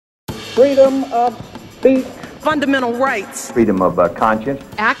freedom of speech, fundamental rights, freedom of conscience,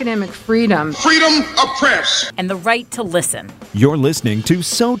 academic freedom, freedom of press, and the right to listen. You're listening to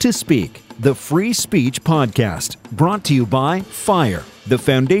So to Speak, the free speech podcast, brought to you by FIRE, the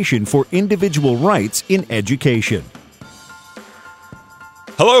Foundation for Individual Rights in Education.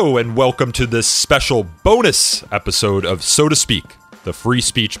 Hello, and welcome to this special bonus episode of So to Speak, the free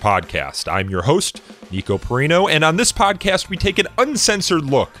speech podcast. I'm your host, Nico Perino, and on this podcast, we take an uncensored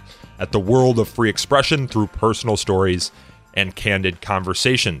look at the world of free expression through personal stories and candid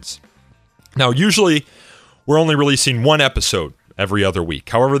conversations. Now, usually, we're only releasing one episode every other week.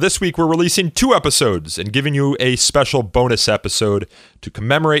 However, this week, we're releasing two episodes and giving you a special bonus episode to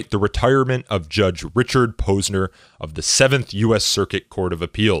commemorate the retirement of Judge Richard Posner of the 7th U.S. Circuit Court of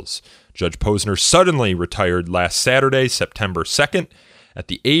Appeals. Judge Posner suddenly retired last Saturday, September 2nd, at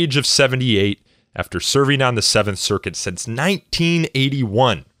the age of 78 after serving on the 7th Circuit since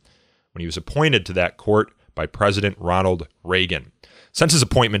 1981. When he was appointed to that court by President Ronald Reagan. Since his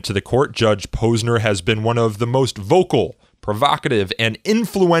appointment to the court, Judge Posner has been one of the most vocal, provocative, and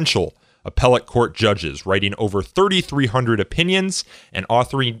influential appellate court judges, writing over 3,300 opinions and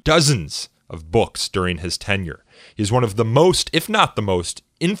authoring dozens of books during his tenure. He's one of the most, if not the most,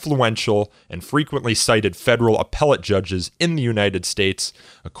 influential and frequently cited federal appellate judges in the United States,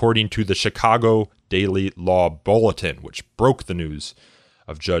 according to the Chicago Daily Law Bulletin, which broke the news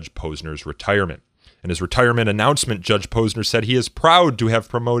of Judge Posner's retirement. In his retirement announcement, Judge Posner said he is proud to have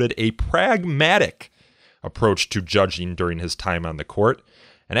promoted a pragmatic approach to judging during his time on the court.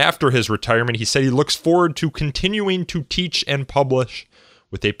 And after his retirement, he said he looks forward to continuing to teach and publish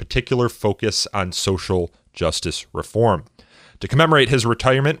with a particular focus on social justice reform. To commemorate his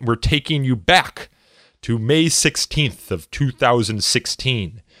retirement, we're taking you back to May 16th of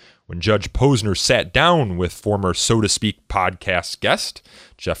 2016, when Judge Posner sat down with former So to Speak podcast guest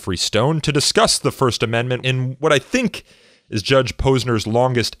Jeffrey Stone to discuss the First Amendment in what I think is Judge Posner's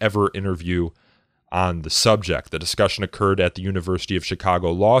longest ever interview on the subject. The discussion occurred at the University of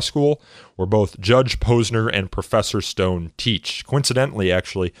Chicago Law School, where both Judge Posner and Professor Stone teach. Coincidentally,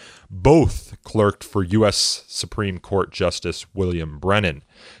 actually, both clerked for U.S. Supreme Court Justice William Brennan.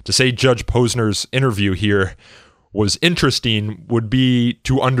 To say Judge Posner's interview here was interesting would be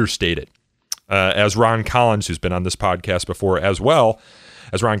to understate it. As Ron Collins, who's been on this podcast before as well,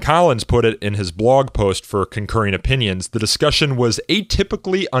 as Ron Collins put it in his blog post for Concurring Opinions, the discussion was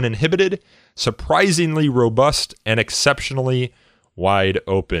atypically uninhibited, surprisingly robust, and exceptionally wide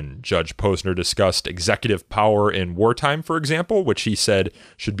open. Judge Posner discussed executive power in wartime, for example, which he said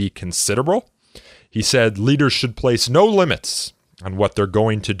should be considerable. He said leaders should place no limits on what they're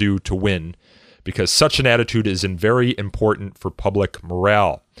going to do to win, because such an attitude is very important for public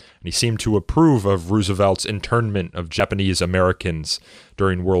morale. And he seemed to approve of Roosevelt's internment of Japanese Americans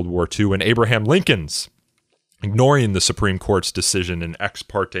during World War II and Abraham Lincoln's ignoring the Supreme Court's decision in Ex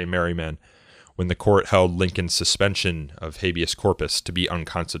parte Merryman when the court held Lincoln's suspension of habeas corpus to be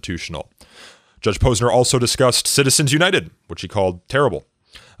unconstitutional. Judge Posner also discussed Citizens United, which he called terrible.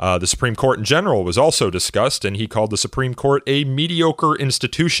 The Supreme Court in general was also discussed, and he called the Supreme Court a mediocre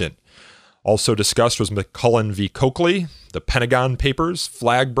institution. Also discussed was McCullen v. Coakley, the Pentagon Papers,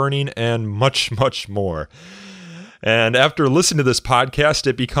 flag burning, and much, much more. And after listening to this podcast,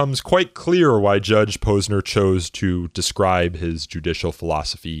 it becomes quite clear why Judge Posner chose to describe his judicial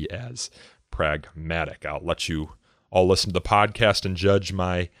philosophy as pragmatic. I'll let you all listen to the podcast and judge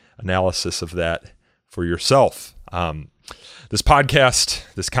my analysis of that for yourself. This podcast,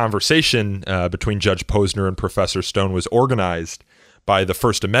 this conversation between Judge Posner and Professor Stone was organized by the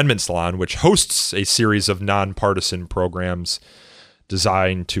First Amendment Salon, which hosts a series of nonpartisan programs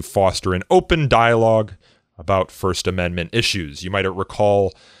designed to foster an open dialogue about First Amendment issues. You might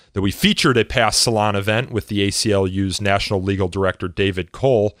recall that we featured a past Salon event with the ACLU's National Legal Director David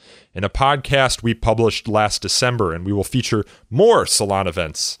Cole in a podcast we published last December, and we will feature more Salon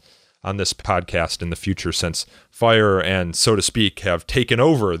events on this podcast in the future, since FIRE and So to Speak have taken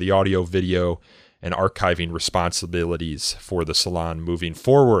over the audio, video, and archiving responsibilities for the Salon moving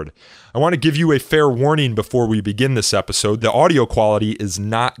forward. I want to give you a fair warning before we begin this episode. The audio quality is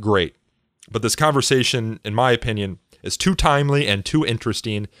not great, but this conversation, in my opinion, is too timely and too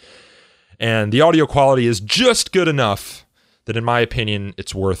interesting, and the audio quality is just good enough that, in my opinion,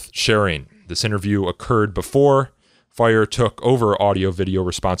 it's worth sharing. This interview occurred before FIRE took over audio-video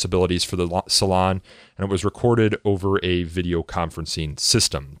responsibilities for the Salon, and it was recorded over a video conferencing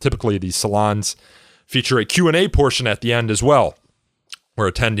system. Typically, these salons feature a Q&A portion at the end as well, where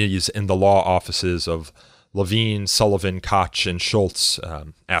attendees in the law offices of Levine, Sullivan, Koch, and Schultz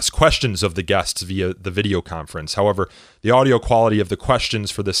ask questions of the guests via the video conference. However, the audio quality of the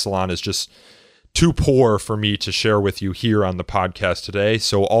questions for this salon is just too poor for me to share with you here on the podcast today,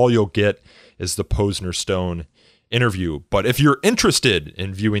 so all you'll get is the Posner Stone interview. But if you're interested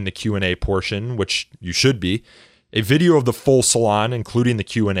in viewing the Q&A portion, which you should be, a video of the full salon, including the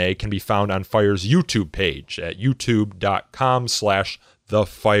Q&A, can be found on FIRE's YouTube page at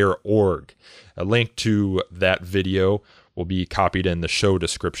youtube.com/thefireorg. A link to that video will be copied in the show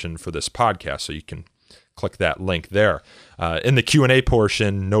description for this podcast, so you can click that link there. In the Q&A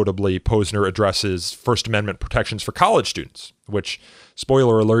portion, notably, Posner addresses First Amendment protections for college students, which,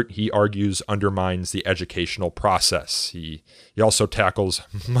 spoiler alert, he argues undermines the educational process. He also tackles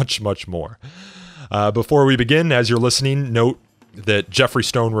much, much more. Before we begin, as you're listening, note that Jeffrey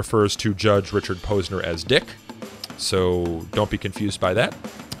Stone refers to Judge Richard Posner as Dick, so don't be confused by that.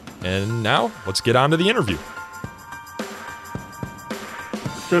 And now, let's get on to the interview.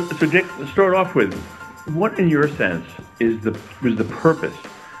 So Dick, let's start off with, what, in your sense, was the purpose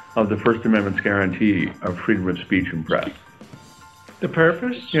of the First Amendment's guarantee of freedom of speech and press? The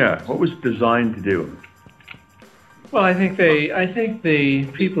purpose? Yeah, what was it designed to do? Well, I think the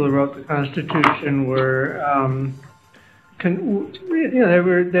people who wrote the Constitution were,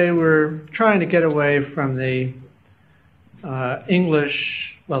 they were trying to get away from the English.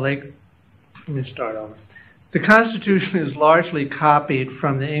 Well, let me start over. The Constitution is largely copied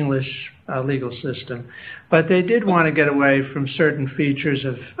from the English legal system, but they did want to get away from certain features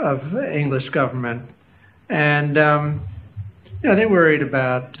of English government, and they worried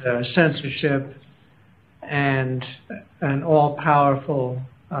about censorship and an all-powerful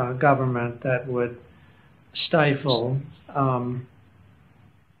government that would stifle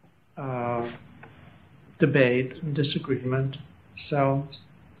debate and disagreement. So,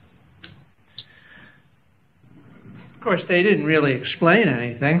 of course, they didn't really explain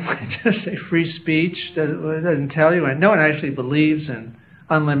anything. They just say free speech. Doesn't tell you. And no one actually believes in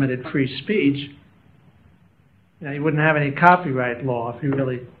unlimited free speech. You wouldn't have any copyright law if you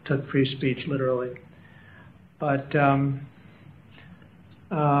really took free speech literally. But,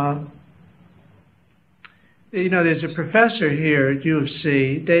 there's a professor here at U of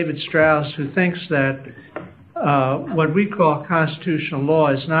C, David Strauss, who thinks that what we call constitutional law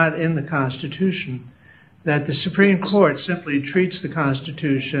is not in the Constitution, that the Supreme Court simply treats the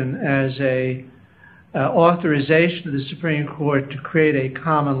Constitution as a authorization of the Supreme Court to create a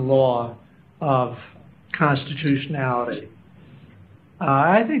common law of constitutionality.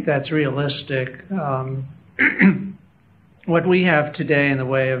 I think that's realistic. What we have today in the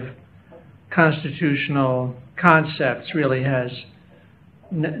way of constitutional concepts really has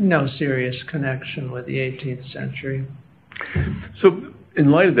no serious connection with the 18th century. So, in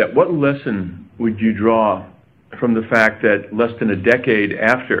light of that, what lesson would you draw from the fact that less than a decade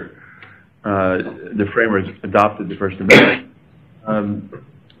after the framers adopted the First Amendment,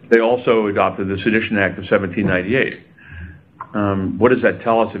 they also adopted the Sedition Act of 1798? What does that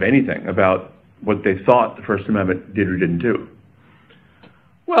tell us, if anything, about what they thought the First Amendment did or didn't do?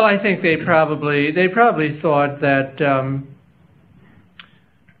 Well, I think they probably thought that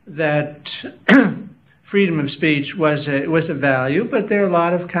freedom of speech was a value, but there are a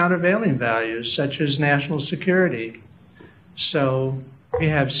lot of countervailing values, such as national security. So we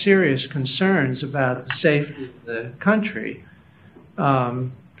have serious concerns about the safety of the country.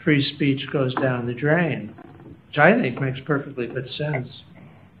 Free speech goes down the drain, which I think makes perfectly good sense.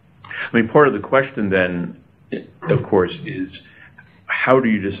 I mean, part of the question then, of course, is how do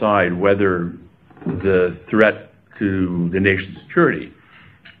you decide whether the threat to the nation's security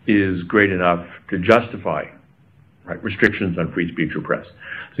is great enough to justify restrictions on free speech or press?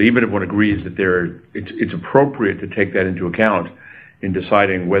 So even if one agrees that it's appropriate to take that into account in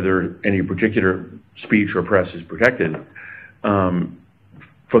deciding whether any particular speech or press is protected, from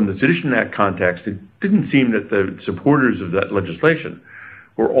the Sedition Act context, it didn't seem that the supporters of that legislation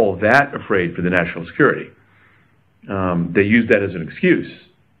were all that afraid for the national security. They used that as an excuse,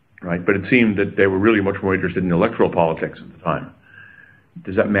 right? But it seemed that they were really much more interested in electoral politics at the time.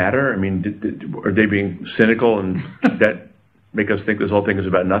 Does that matter? I mean, are they being cynical and that make us think this whole thing is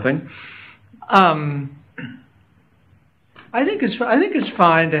about nothing? I think it's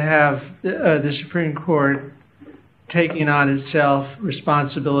fine to have the Supreme Court taking on itself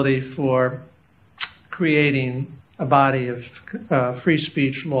responsibility for creating a body of free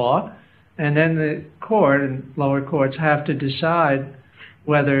speech law, and then the court and lower courts have to decide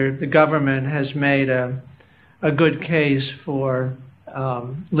whether the government has made a good case for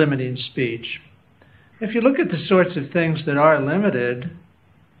limiting speech. If you look at the sorts of things that are limited,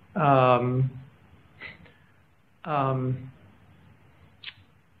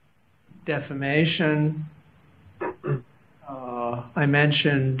 defamation. I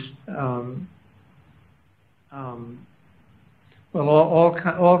mentioned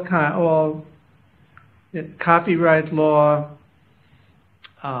all copyright law,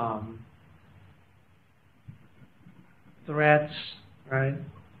 threats, right?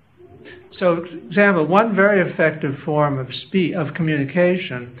 So, for example, one very effective form of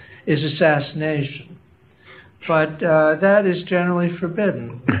communication is assassination, but that is generally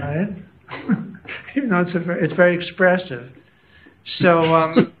forbidden, right? Even though it's very expressive.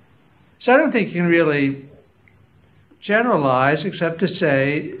 So, so I don't think you can really generalize, except to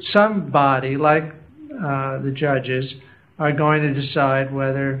say somebody, like the judges, are going to decide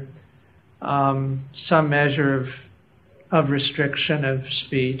whether some measure of restriction of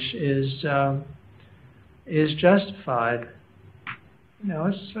speech is justified. You know,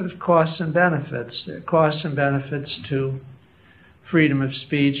 it's sort of costs and benefits. There are costs and benefits to freedom of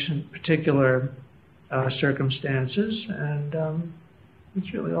speech in particular circumstances, and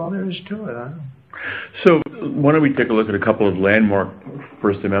that's really all there is to it. I don't know. So why don't we take a look at a couple of landmark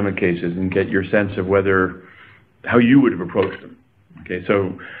First Amendment cases and get your sense of how you would have approached them. Okay,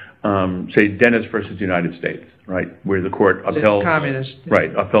 so say Dennis versus the United States, right, where the court upheld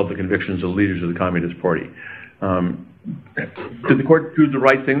the convictions of leaders of the Communist Party. Did the court do the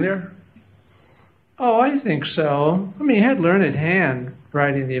right thing there? Oh, I think so. I mean, he had learned hand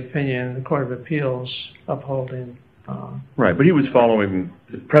writing the opinion, the Court of Appeals upholding. Right, but he was following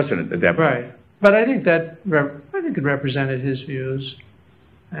the precedent at that point. Right, but I think it represented his views,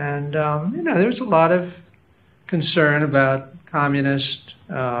 and there was a lot of concern about communist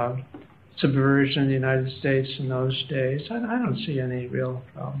subversion in the United States in those days. I don't see any real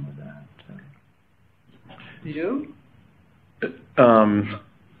problem with that. Do you?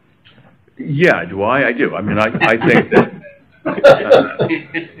 Yeah, do I? I do. I mean, I think that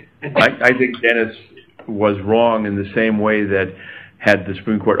I think Dennis was wrong in the same way that had the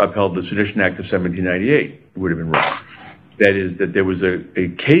Supreme Court upheld the Sedition Act of 1798, it would have been wrong. That is, that there was a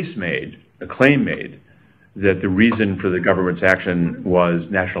claim made, that the reason for the government's action was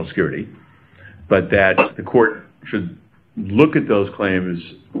national security, but that the court should look at those claims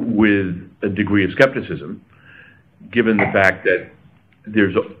with a degree of skepticism, given the fact that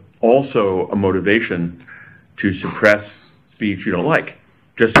there's also a motivation to suppress speech you don't like,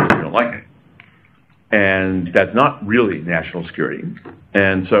 just because you don't like it. And that's not really national security.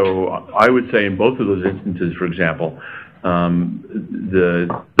 And so I would say in both of those instances, for example, it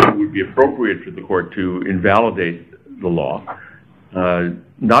would be appropriate for the court to invalidate the law,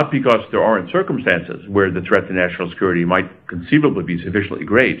 not because there aren't circumstances where the threat to national security might conceivably be sufficiently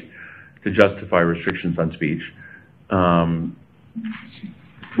great to justify restrictions on speech,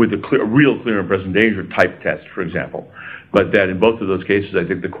 with a real clear and present danger type test, for example. But that in both of those cases, I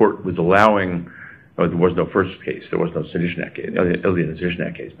think the court was allowing. There was no first case. There was no Sedition Act case, Alien Sedition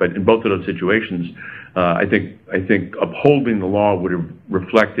Act case. But in both of those situations, I think upholding the law would have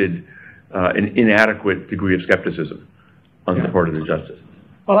reflected an inadequate degree of skepticism on the part of the justice.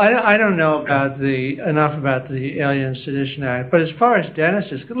 Well, I don't know enough about the Alien Sedition Act, but as far as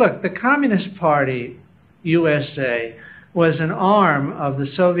Dennis is, look, the Communist Party USA was an arm of the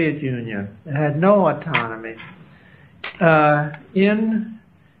Soviet Union. It had no autonomy.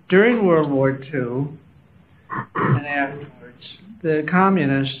 During World War II and afterwards, the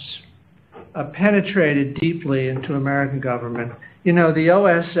communists penetrated deeply into American government. You know, the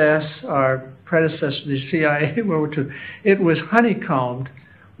OSS, our predecessor to the CIA in World War II, it was honeycombed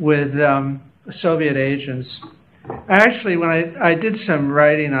with Soviet agents. Actually, when I did some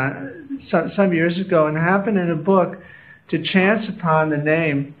writing on some years ago, and happened in a book to chance upon the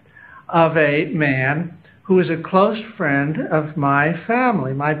name of a man who was a close friend of my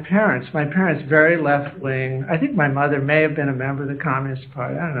family, my parents. My parents, very left-wing. I think my mother may have been a member of the Communist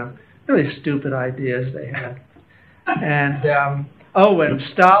Party. I don't know. Really stupid ideas they had. And, when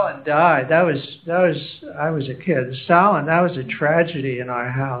Stalin died, I was a kid. Stalin, that was a tragedy in our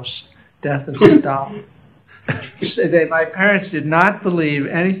house, death of Stalin. My parents did not believe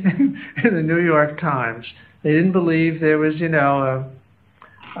anything in the New York Times. They didn't believe there was,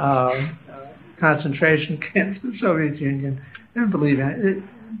 concentration camps in the Soviet Union. They didn't believe it.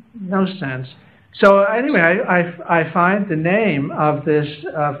 No sense. So anyway, I find the name of this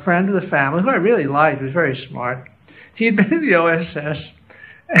friend of the family, who I really liked, he was very smart. He had been in the OSS,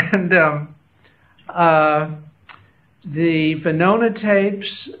 and the Venona tapes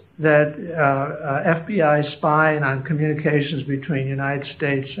that FBI spying on communications between the United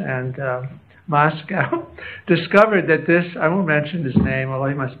States and Moscow discovered that this, I won't mention his name, although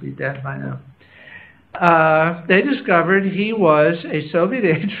he must be dead by now, they discovered he was a Soviet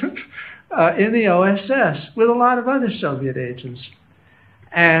agent in the OSS with a lot of other Soviet agents.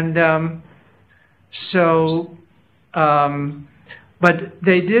 And but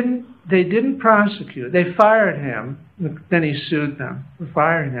they didn't prosecute. They fired him. Then he sued them for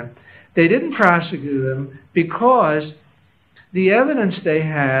firing him. They didn't prosecute him because the evidence they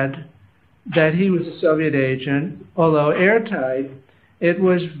had that he was a Soviet agent, although airtight, it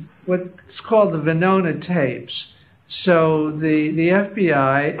was what's called the Venona tapes. So the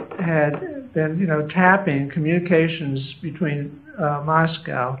FBI had been, tapping communications between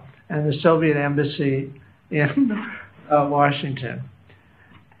Moscow and the Soviet embassy in Washington,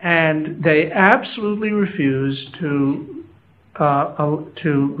 and they absolutely refused to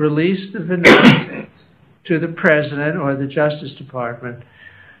release the Venona tapes to the president or the Justice Department.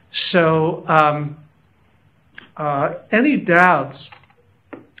 So any doubts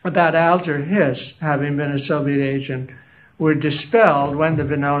about Alger Hiss having been a Soviet agent were dispelled when the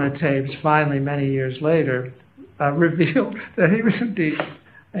Venona tapes finally, many years later, revealed that he was indeed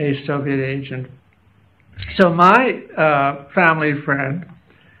a Soviet agent. So my family friend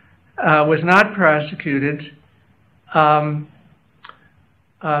was not prosecuted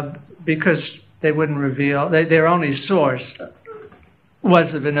because they wouldn't reveal, their only source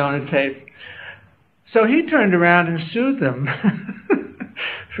was the Venona tape. So he turned around and sued them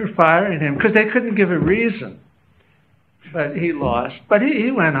for firing him because they couldn't give a reason. But he lost. But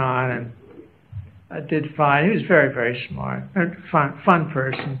he went on and did fine. He was very, very smart, a fun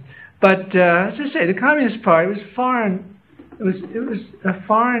person. But as I say, the Communist Party was foreign. It was a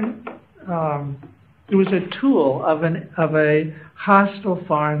foreign. It was a tool of a hostile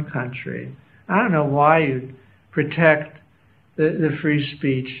foreign country. I don't know why you'd protect the free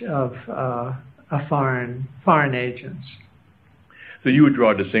speech of foreign agents. So you would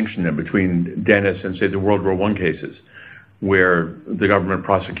draw a distinction then between Dennis and, say, the World War I cases, where the government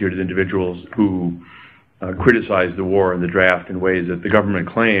prosecuted individuals who criticized the war and the draft in ways that the government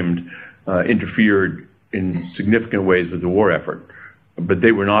claimed interfered in significant ways with the war effort, but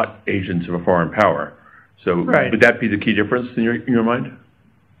they were not agents of a foreign power. So right. Would that be the key difference in your mind?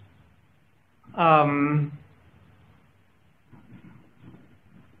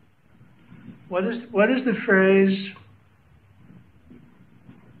 What is the phrase?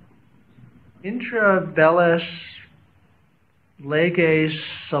 Intra bellis leges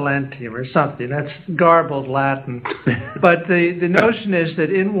silentium or something. That's garbled Latin. But the notion is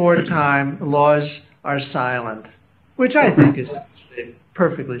that in wartime laws are silent, which I think is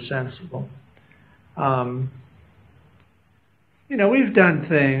perfectly sensible. We've done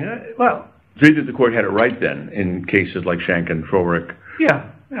things. Well, do you think the court had it right then in cases like Shanken, Trowerich? Yeah,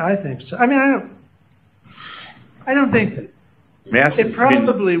 I think so. I mean, I don't think that. It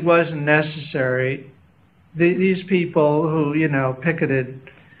probably wasn't necessary. These people who, picketed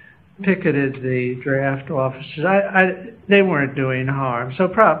the draft officers, they weren't doing harm, so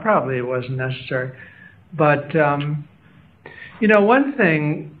probably it wasn't necessary. But, one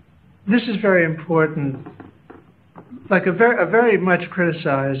thing, this is very important, like a very much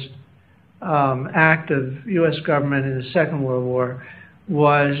criticized act of U.S. government in the Second World War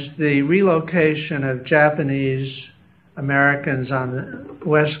was the relocation of Japanese Americans on the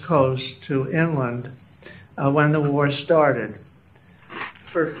West Coast to inland when the war started,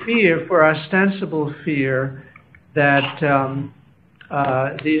 for ostensible fear that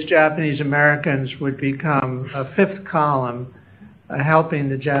these Japanese Americans would become a fifth column helping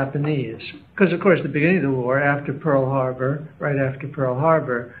the Japanese. Because, of course, at the beginning of the war, right after Pearl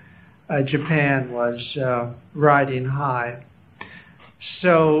Harbor, Japan was riding high.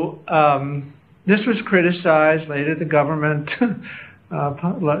 So this was criticized. Later, the government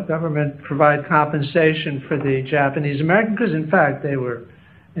provided compensation for the Japanese Americans because, in fact, they were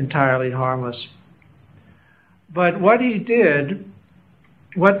entirely harmless. But what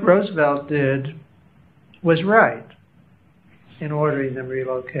Roosevelt did, was right in ordering them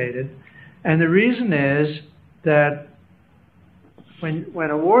relocated. And the reason is that when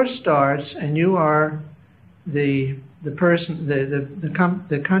a war starts and you are the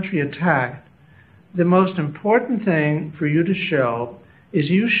country attacked, the most important thing for you to show is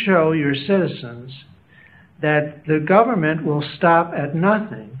you show your citizens that the government will stop at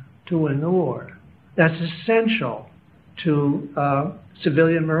nothing to win the war. That's essential to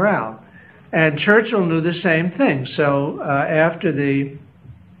civilian morale. And Churchill knew the same thing. So after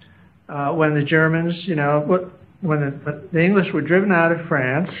when the Germans, when the English were driven out of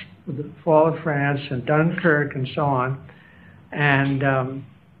France, with the fall of France and Dunkirk and so on, and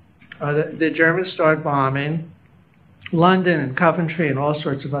the Germans started bombing London and Coventry and all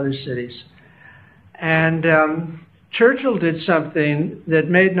sorts of other cities. And Churchill did something that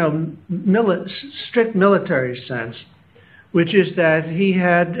made no strict military sense, which is that he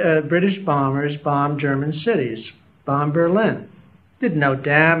had British bombers bomb German cities, bomb Berlin. Did no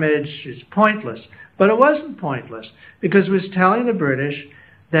damage, it's pointless. But it wasn't pointless, because it was telling the British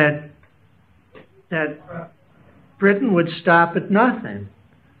that Britain would stop at nothing,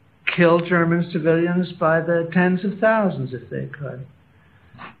 kill German civilians by the tens of thousands if they could.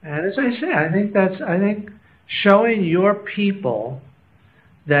 And as I say, I think showing your people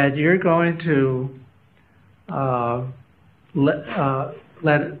that you're going to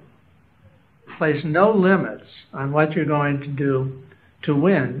place no limits on what you're going to do to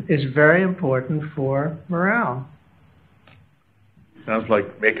win is very important for morale. Sounds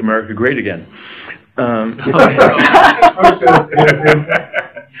like Make America Great Again.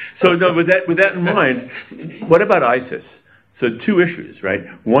 So no, with that in mind, what about ISIS? So two issues, right?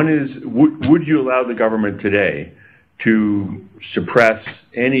 One is, would you allow the government today to suppress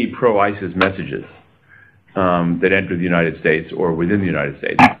any pro-ISIS messages that enter the United States or within the United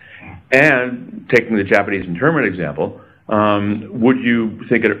States? And taking the Japanese internment example, would you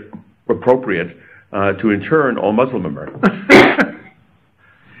think it appropriate to intern all Muslim Americans?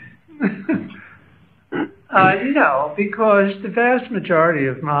 Because the vast majority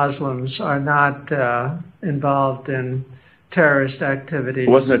of Muslims are not involved in terrorist activities.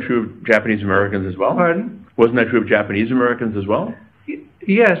 Wasn't that true of Japanese Americans as well? Pardon? Wasn't that true of Japanese Americans as well?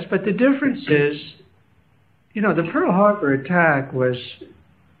 Yes, but the difference is, the Pearl Harbor attack was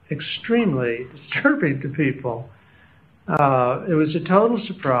extremely disturbing to people. It was a total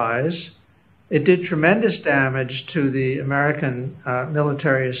surprise. It did tremendous damage to the American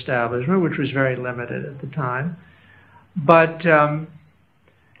military establishment, which was very limited at the time. But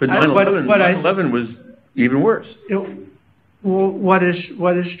 9/11 was even worse. What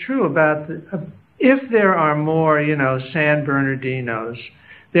is true about if there are more, San Bernardinos,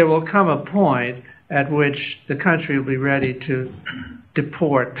 there will come a point at which the country will be ready to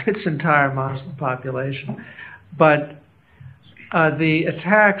deport its entire Muslim population. But the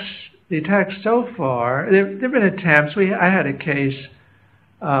attacks so far, there have been attempts. I had a case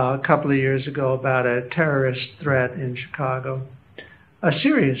a couple of years ago about a terrorist threat in Chicago, a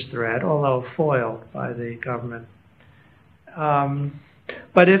serious threat, although foiled by the government.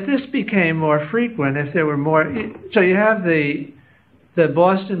 But if this became more frequent, if there were more, so you have the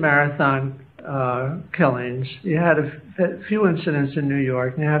Boston Marathon killings, you had a few incidents in New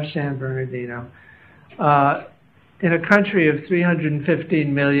York, and you have San Bernardino. In a country of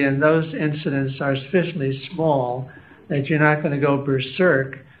 315 million, those incidents are sufficiently small that you're not going to go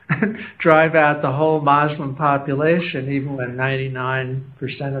berserk, drive out the whole Muslim population, even when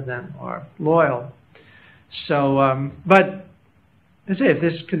 99% of them are loyal. So, but I say, if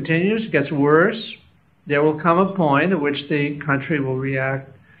this continues, it gets worse, there will come a point at which the country will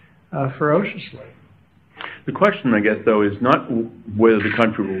react ferociously. The question, I guess, though, is not whether the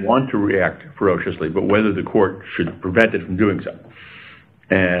country will want to react ferociously, but whether the court should prevent it from doing so.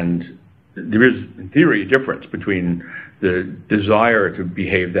 And there is, in theory, a difference between the desire to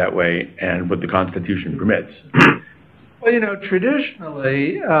behave that way and what the Constitution permits. Well,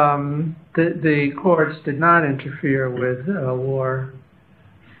 traditionally, the courts did not interfere with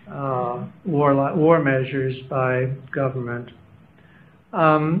war measures by government.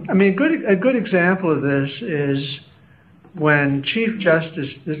 A good example of this is when Chief Justice,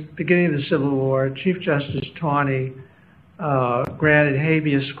 the beginning of the Civil War, Chief Justice Taney granted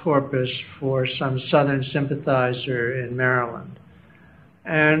habeas corpus for some Southern sympathizer in Maryland.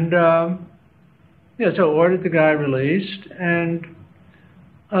 And so ordered the guy released, and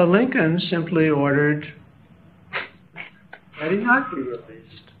Lincoln simply ordered that he not be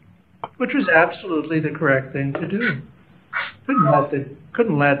released, which was absolutely the correct thing to do.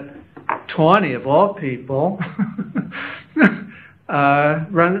 Couldn't let Taney, of all people,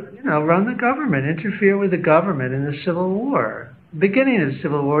 run the government, interfere with the government in the Civil War. Beginning of the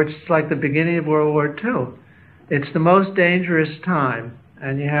Civil War, it's like the beginning of World War II. It's the most dangerous time,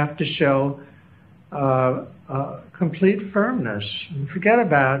 and you have to show complete firmness. And forget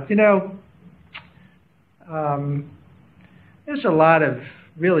about, there's a lot of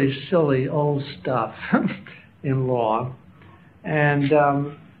really silly old stuff in law. And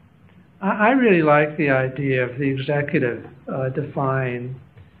I really like the idea of the executive defying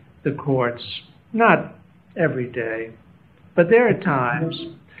the courts, not every day, but there are times.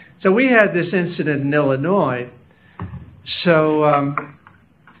 So we had this incident in Illinois. So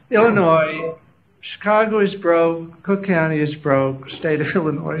Illinois, Chicago is broke, Cook County is broke, state of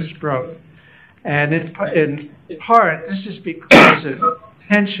Illinois is broke. And in part, this is because of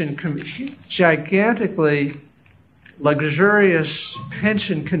gigantically luxurious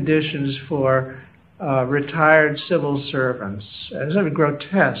pension conditions for retired civil servants, as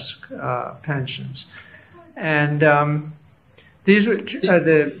grotesque pensions. And these were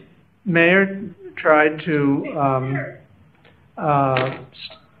the mayor tried to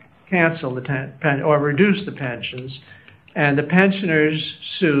cancel the or reduce the pensions, and the pensioners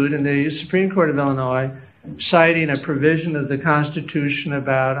sued, and the Supreme Court of Illinois, citing a provision of the Constitution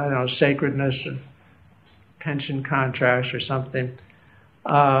about, I don't know, sacredness of pension contracts or something,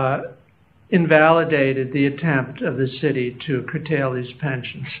 invalidated the attempt of the city to curtail these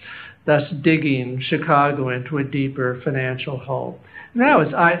pensions, thus digging Chicago into a deeper financial hole. And that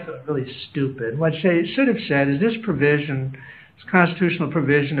was, I thought, really stupid. What they should have said is this provision, this constitutional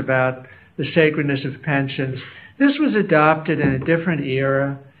provision about the sacredness of pensions, this was adopted in a different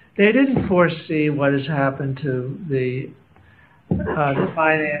era. They didn't foresee what has happened to the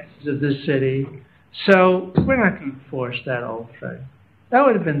finances of the city. So we're not going to force that old thing. That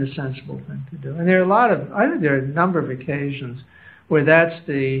would have been the sensible thing to do. And there are I think there are a number of occasions where that's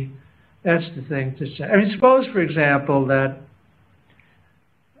the thing to say. I mean, suppose, for example, that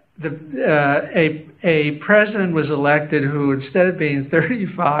a president was elected who, instead of being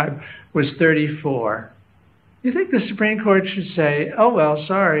 35, was 34. You think the Supreme Court should say, "Oh well,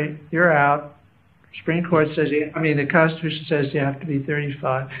 sorry, you're out." Supreme Court says, the Constitution says you have to be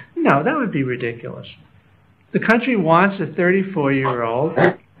 35. No, that would be ridiculous. The country wants a 34-year-old.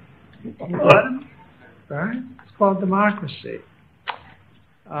 Right? It's called democracy.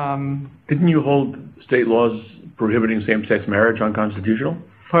 Didn't you hold state laws prohibiting same-sex marriage unconstitutional?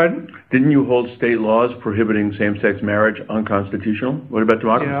 Pardon? Didn't you hold state laws prohibiting same-sex marriage unconstitutional? What about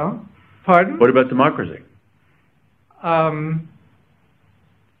democracy? Yeah. Pardon? What about democracy?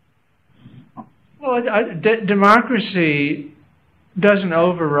 Democracy doesn't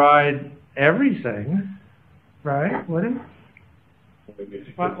override everything, right? Would it?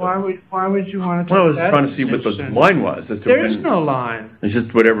 Why would you want to? Well, I was trying to see what the line was. There is no line. It's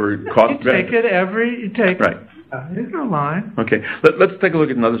just whatever cost. You take it right. There's no line. Okay, let's take a look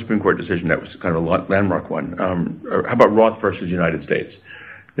at another Supreme Court decision that was kind of a landmark one. How about Roth versus United States?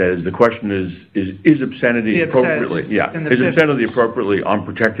 That is, the question is obscenity appropriately? Yeah, is obscenity appropriately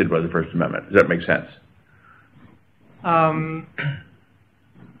unprotected by the First Amendment? Does that make sense?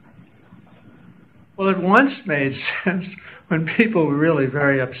 Well, it once made sense when people were really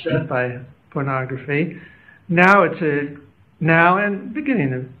very upset by pornography. Now and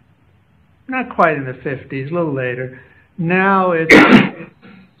beginning of, not quite in the 50s, a little later. Now it's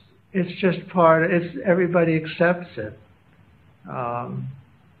just everybody accepts it.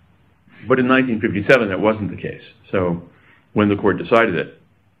 But in 1957, that wasn't the case. So when the court decided it,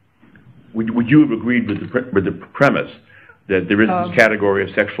 would you have agreed with the premise that there is this category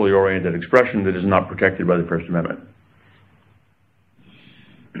of sexually oriented expression that is not protected by the First Amendment?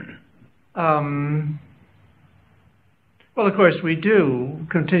 Well, of course, we do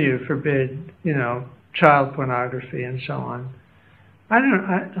continue to forbid, child pornography and so on.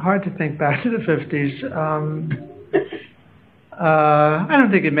 Hard to think back to the 50s. I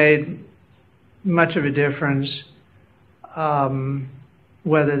don't think it made much of a difference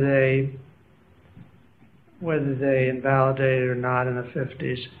whether they invalidated or not in the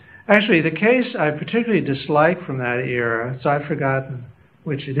 50s. Actually, the case I particularly dislike from that era, so I've forgotten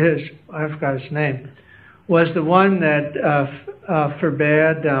which it is, I forgot its name, was the one that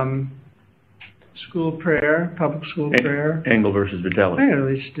forbade school prayer, public school prayer. Engel versus Vitelli. I think it's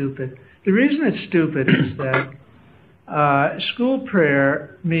really stupid. The reason it's stupid is that school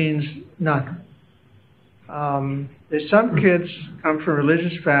prayer means nothing. There's some kids come from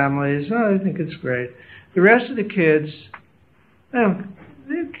religious families. Oh, they think it's great. The rest of the kids, they don't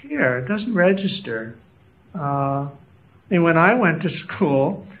care. It doesn't register. When I went to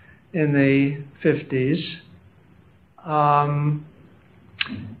school in the 50s,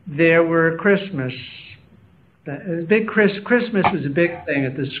 there were Christmas. Christmas was a big thing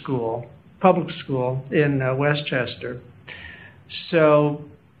at the school, public school in Westchester. So,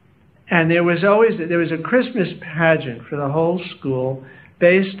 and there was a Christmas pageant for the whole school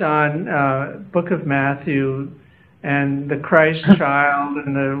based on Book of Matthew and the Christ child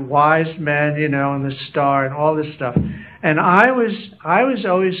and the wise men, and the star and all this stuff. And I was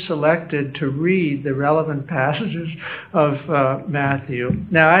always selected to read the relevant passages of Matthew.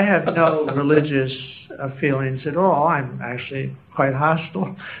 Now, I have no religious feelings at all. I'm actually quite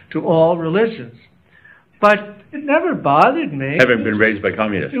hostile to all religions. But it never bothered me. Having been raised by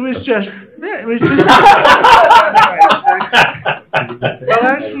communists. It was just well,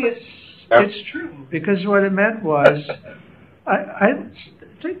 actually, it's true, because what it meant was,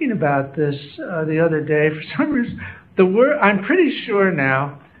 thinking about this the other day. For some reason, I'm pretty sure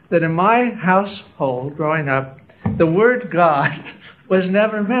now that in my household growing up, the word God was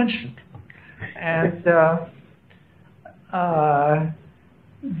never mentioned. And so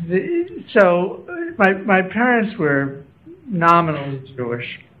my parents were nominally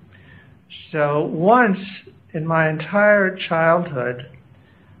Jewish. So once in my entire childhood,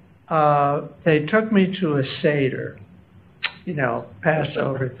 they took me to a Seder,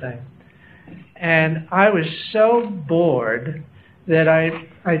 Passover thing. And I was so bored that I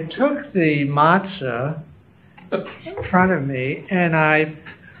took the matzah in front of me and I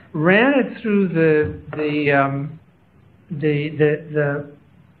ran it through the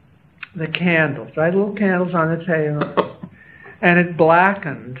candles, right? Little candles on the table, and it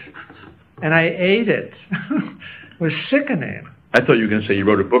blackened, and I ate it. It was sickening. I thought you were going to say you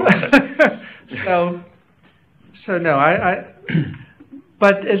wrote a book on it. So no,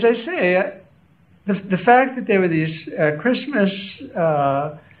 but as I say, the fact that there were these Christmas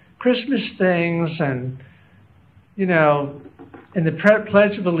things, and and the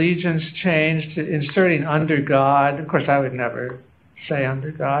Pledge of Allegiance changed to inserting under God. Of course, I would never say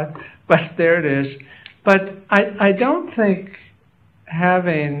under God, but there it is. But I don't think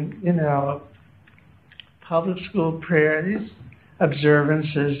having public school prayer, these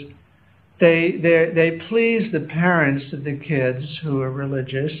observances, they please the parents of the kids who are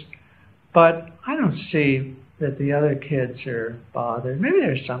religious, but I don't see that the other kids are bothered. Maybe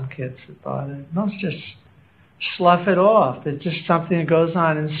there's some kids who are bothered. Most just slough it off. It's just something that goes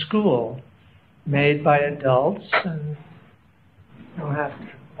on in school, made by adults, and you don't have to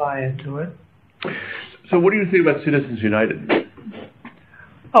buy into it. So what do you think about Citizens United?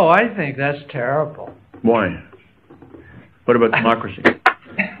 Oh, I think that's terrible. Why? What about democracy?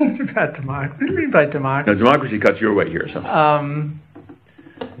 What about democracy? What do you mean by democracy? No, democracy cuts your way here. So.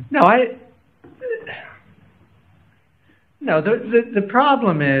 No, the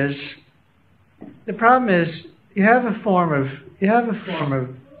problem is you have a form of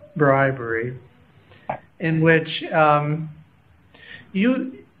bribery in which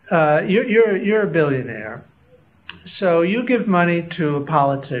you're a billionaire, so you give money to a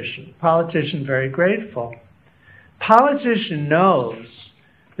politician. Politician very grateful. Politician knows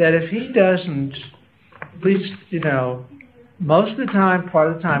that if he doesn't, at least most of the time,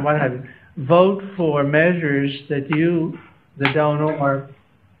 part of the time, what have you, vote for measures that you, the donor,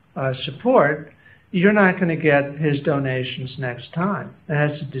 support, you're not going to get his donations next time. And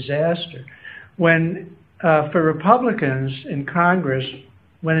that's a disaster. When, for Republicans in Congress,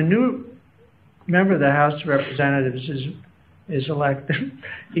 when a new member of the House of Representatives is elected,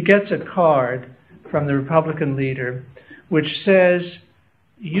 he gets a card from the Republican leader which says,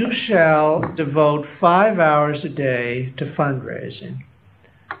 you shall devote 5 hours a day to fundraising.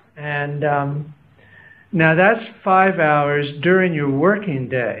 And now that's 5 hours during your working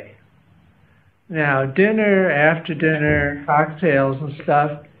day. Now, dinner, after dinner, cocktails and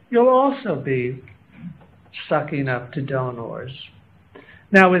stuff, you'll also be sucking up to donors.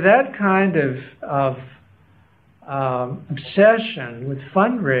 Now, with that kind of obsession with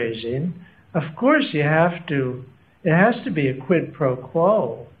fundraising, of course it has to be a quid pro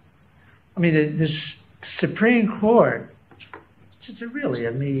quo. I mean, this Supreme Court, it's really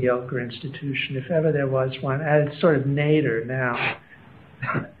a mediocre institution, if ever there was one, and it's sort of nadir now.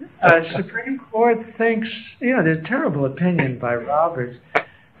 Supreme Court thinks, there's a terrible opinion by Roberts,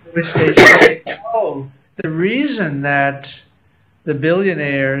 which they say, the reason that the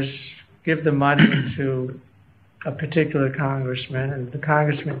billionaires give the money to a particular congressman, and the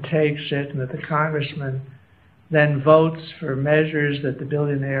congressman takes it, and that the congressman then votes for measures that the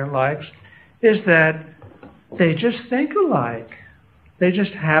billionaire likes, is that they just think alike. They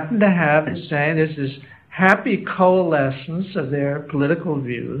just happen to have the same, there's this happy coalescence of their political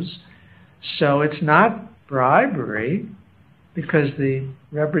views. So it's not bribery, because the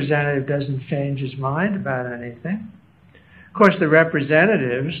representative doesn't change his mind about anything. Of course, the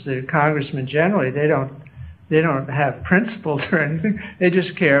representatives, the congressmen generally, they don't have principles or anything. They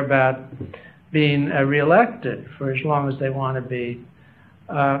just care about being reelected for as long as they want to be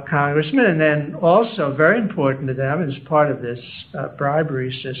congressmen. And then also, very important to them, as part of this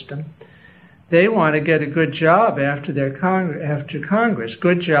bribery system, they want to get a good job after Congress.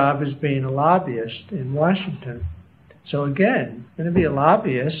 Good job is being a lobbyist in Washington. So again, you're going to be a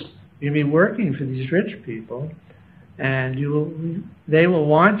lobbyist, you're going to be working for these rich people, and they will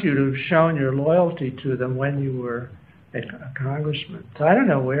want you to have shown your loyalty to them when you were a congressman. So I don't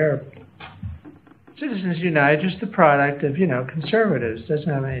know where Citizens United is just the product of, conservatives. It doesn't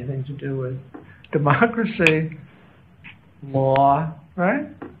have anything to do with democracy, law, right?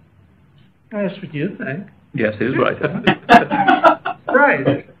 That's what you think. Yes, it is what I think.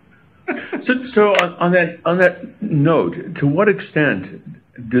 Right. So on that note, to what extent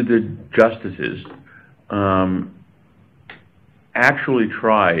do the justices actually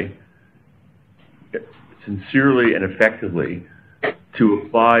try sincerely and effectively to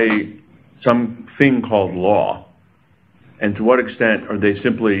apply something called law, and to what extent are they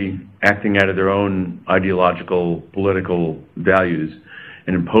simply acting out of their own ideological, political values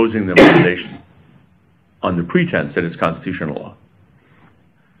and imposing them on the nation on the pretense that it's constitutional law?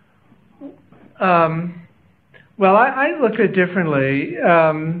 Well, I look at it differently.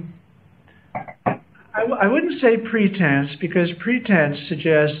 I wouldn't say pretense, because pretense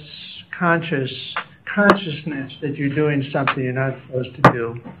suggests consciousness that you're doing something you're not supposed to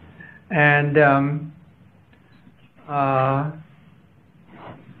do. And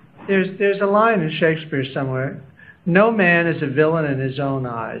there's a line in Shakespeare somewhere: no man is a villain in his own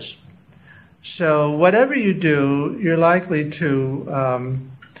eyes. So whatever you do, you're likely to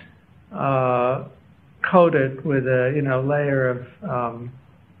coat it with a layer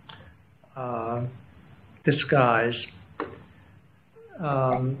of disguise.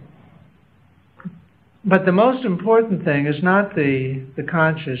 But the most important thing is not the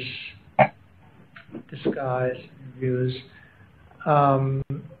conscious disguise views.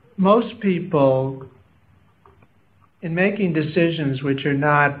 Most people, in making decisions which are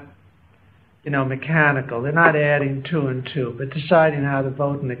not, mechanical, they're not adding two and two, but deciding how to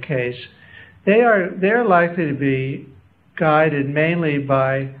vote in a case, they're likely to be guided mainly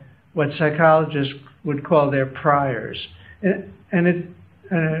by what psychologists would call their priors. And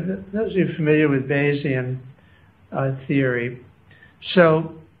those of you familiar with Bayesian theory.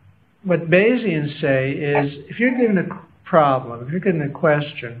 So what Bayesians say is, if you're given a problem, if you're given a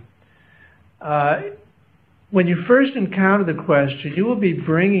question, when you first encounter the question, you will be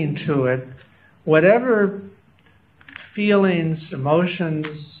bringing to it whatever feelings, emotions,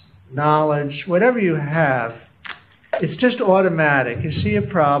 knowledge, whatever you have. It's just automatic. You see a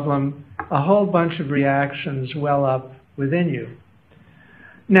problem, a whole bunch of reactions well up within you.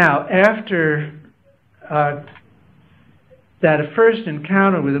 Now, after that first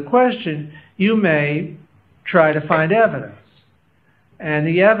encounter with a question, you may try to find evidence. And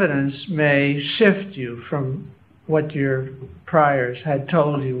the evidence may shift you from what your priors had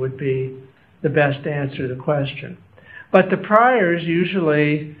told you would be the best answer to the question. But the priors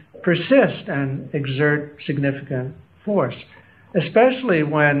usually persist and exert significant force, especially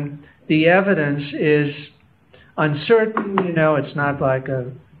when the evidence is uncertain. It's not like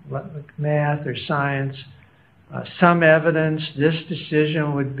math or science. Some evidence, this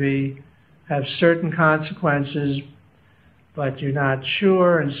decision would have certain consequences, but you're not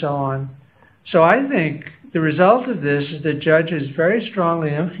sure, and so on. So I think the result of this is that judges are very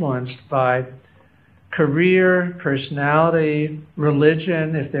strongly influenced by career, personality,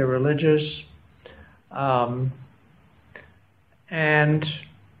 religion, if they're religious, and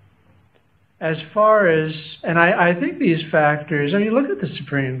as far as, and I think these factors, you look at the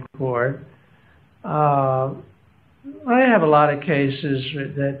Supreme Court, I have a lot of cases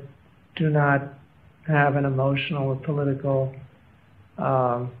that do not have an emotional or political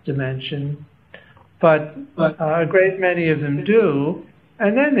dimension, but a great many of them do,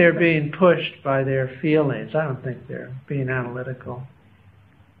 and then they're being pushed by their feelings. I don't think they're being analytical.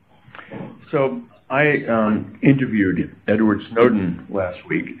 So I interviewed Edward Snowden last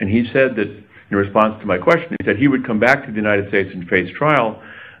week, and he said that, in response to my question, he said he would come back to the United States and face trial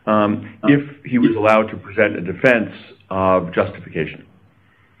if he was allowed to present a defense of justification.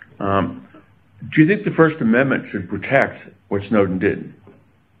 Do you think the First Amendment should protect what Snowden did?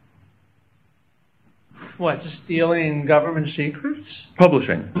 What, stealing government secrets?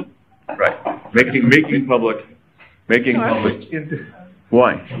 Publishing, right? Making public.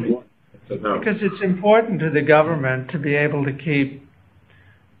 Why? Because it's important to the government to be able to keep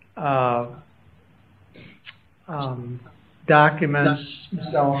documents and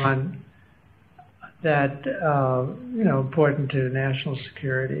so on that important to national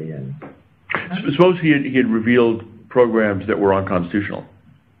security. And suppose he had revealed programs that were unconstitutional.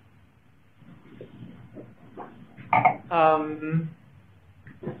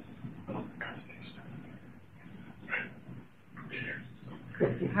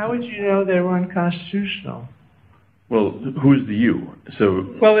 How would you know they were unconstitutional? Well, who's the you?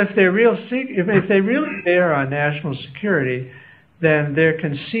 So, well, if they're if they really bear on national security, then their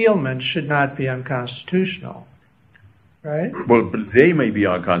concealment should not be unconstitutional, right? Well, but they may be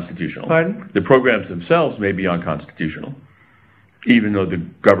unconstitutional. Pardon? The programs themselves may be unconstitutional. even though the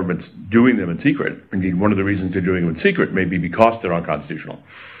government's doing them in secret. Indeed, one of the reasons they're doing them in secret may be because they're unconstitutional.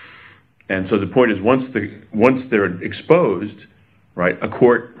 And so the point is, once they're exposed, right, a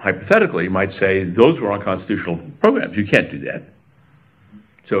court hypothetically might say those were unconstitutional programs. You can't do that.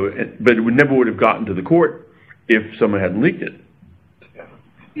 So, but it never would have gotten to the court if someone hadn't leaked it.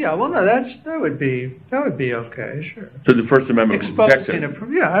 Yeah, well, no, that would be okay, sure. So the First Amendment protects it.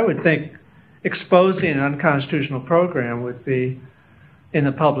 I would think exposing an unconstitutional program would be in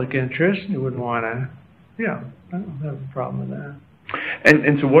the public interest. You wouldn't want to. Yeah, I don't have a problem with that.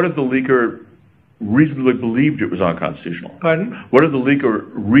 And so, what if the leaker reasonably believed it was unconstitutional? Pardon? What if the leaker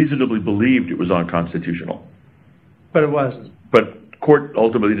reasonably believed it was unconstitutional? But it wasn't. But court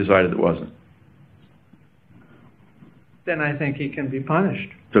ultimately decided it wasn't. Then I think he can be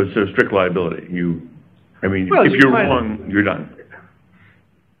punished. So strict liability. If you're wrong, you're done.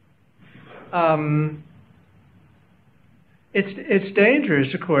 It's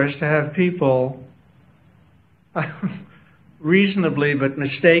dangerous, of course, to have people reasonably but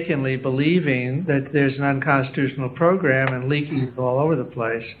mistakenly believing that there's an unconstitutional program and leaking it all over the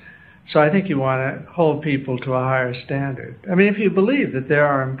place. So I think you want to hold people to a higher standard. I mean, if you believe that there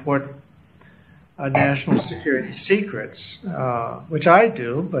are important national security secrets, which I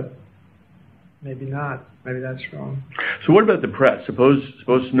do, but maybe not. Maybe that's wrong. So what about the press? Suppose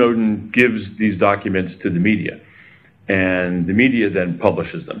Snowden gives these documents to the media, and the media then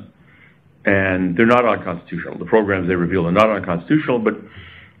publishes them. And they're not unconstitutional. The programs they reveal are not unconstitutional, but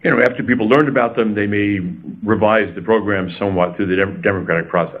after people learned about them, they may revise the program somewhat through the democratic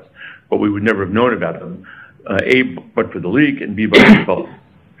process. But we would never have known about them, A, but for the leak, and B, but for the public.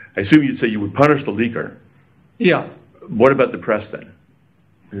 I assume you'd say you would punish the leaker. Yeah. What about the press then?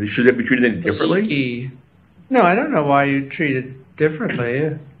 Should they be treated any differently? No, I don't know why you treat it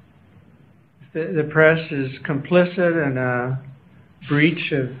differently. If the press is complicit in a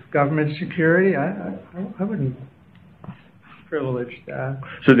breach of government security, I wouldn't privilege that.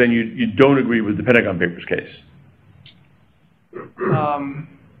 So then you don't agree with the Pentagon Papers case?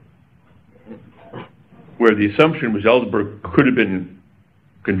 Where the assumption was Ellsberg could have been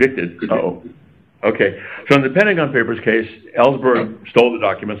convicted. Oh, okay. So in the Pentagon Papers case, Ellsberg stole the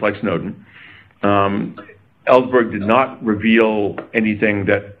documents like Snowden. Ellsberg did not reveal anything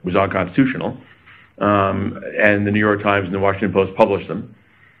that was unconstitutional. And the New York Times and the Washington Post published them.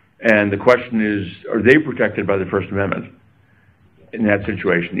 And the question is, are they protected by the First Amendment in that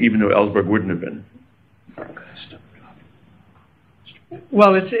situation, even though Ellsberg wouldn't have been?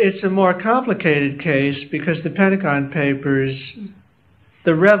 Well, it's a more complicated case because the Pentagon Papers,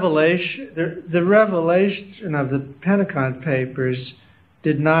 the revelation of the Pentagon Papers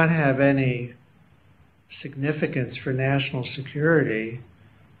did not have any significance for national security.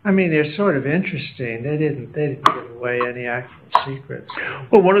 I mean, they're sort of interesting. They didn't give away any actual secrets.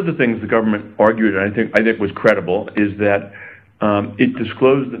 Well, one of the things the government argued, and I think was credible, is that it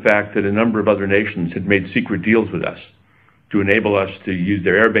disclosed the fact that a number of other nations had made secret deals with us to enable us to use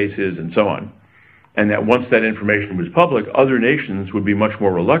their air bases and so on, and that once that information was public, other nations would be much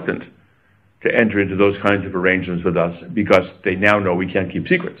more reluctant to enter into those kinds of arrangements with us because they now know we can't keep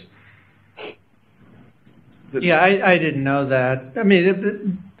secrets. Yeah, I didn't know that. I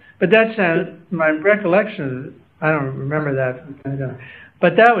mean, but that sounds, my recollection, I don't remember that from the Pentagon.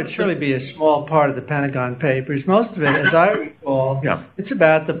 But that would surely be a small part of the Pentagon Papers. Most of it, as I recall, It's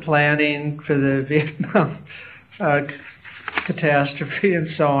about the planning for the Vietnam catastrophe and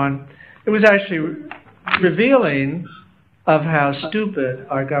so on. It was actually revealing of how stupid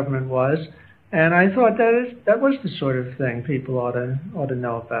our government was, and I thought that was the sort of thing people ought to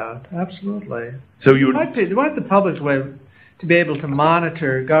know about. Absolutely. So you want the public to be able to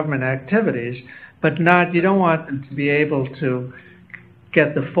monitor government activities, but you don't want them to be able to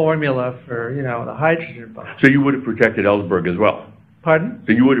get the formula for the hydrogen bomb. So you would have protected Ellsberg as well. Pardon?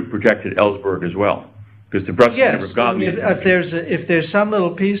 So you would have protected Ellsberg as well. Because the press never have gotten if there's some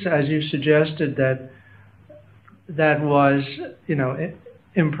little piece, as you suggested, that was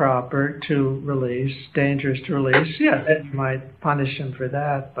improper to release, dangerous to release, that you might punish him for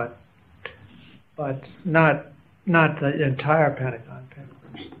that, but not the entire Pentagon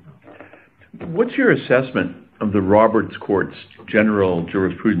Papers. What's your assessment of the Roberts Court's general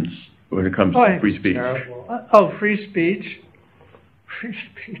jurisprudence when it comes to free speech? Terrible. Free speech. Free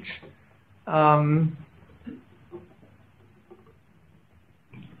speech. I'm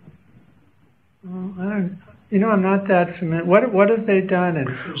not that familiar. What have they done?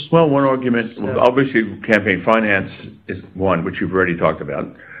 Well, one argument, obviously campaign finance is one, which you've already talked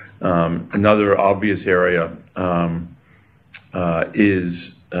about. Another obvious area is,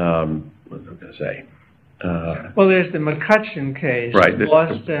 what was I going to say? Well, there's the McCutcheon case, Right,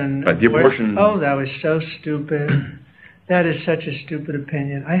 Boston. the abortion. Oh, that was so stupid. That is such a stupid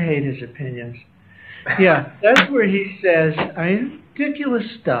opinion. I hate his opinions. Yeah, that's where he says, ridiculous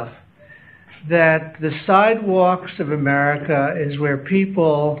stuff, that the sidewalks of America is where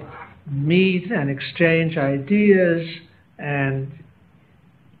people meet and exchange ideas, and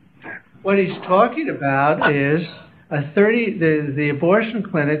what he's talking about is the abortion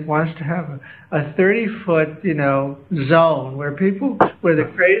clinic wants to have a 30-foot, zone where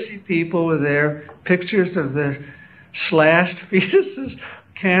the crazy people with their pictures of the slashed fetuses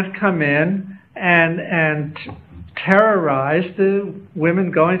can't come in and terrorize the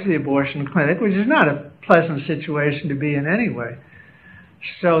women going to the abortion clinic, which is not a pleasant situation to be in anyway.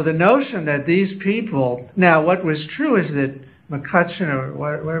 So the notion that these people, now what was true is that McCutcheon, or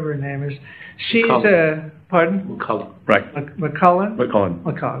whatever her name is, she's pardon? McCullen. Right. McCullen? McCullen.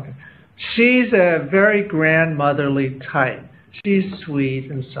 McCullen. She's a very grandmotherly type. She's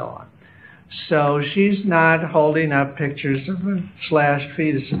sweet and so on. So she's not holding up pictures of slashed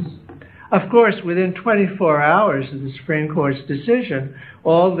fetuses. Of course, within 24 hours of the Supreme Court's decision,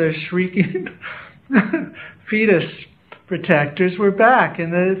 all the shrieking fetus protectors were back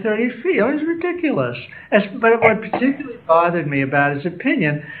in the 30 feet. It was ridiculous. But what particularly bothered me about his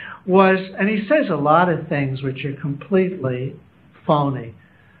opinion was, and he says a lot of things which are completely phony,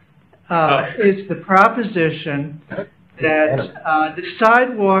 is the proposition that the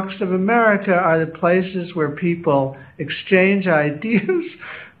sidewalks of America are the places where people exchange ideas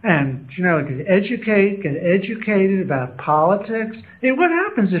and, get educated about politics. What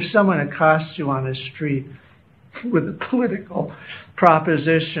happens if someone accosts you on the street with a political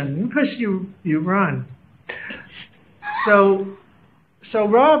proposition? Because you run. So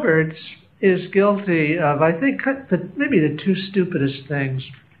Roberts is guilty of, I think, maybe the two stupidest things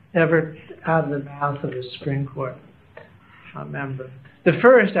ever out of the mouth of the Supreme Court member. The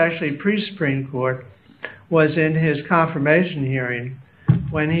first, actually pre-Supreme Court, was in his confirmation hearing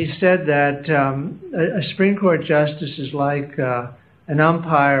when he said that a Supreme Court justice is like an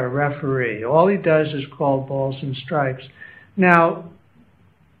umpire or referee. All he does is call balls and strikes. Now,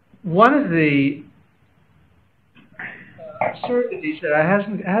 one of the absurdities that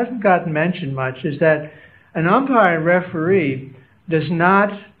hasn't gotten mentioned much is that an umpire and referee does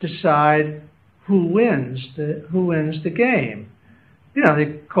not decide who wins the game.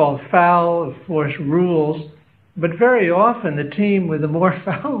 They call foul, of course, rules, but very often the team with the more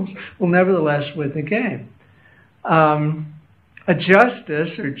fouls will nevertheless win the game. A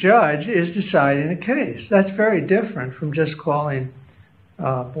justice or judge is deciding a case. That's very different from just calling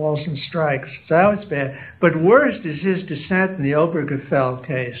balls and strikes. So that was bad. But worst is his dissent in the Obergefell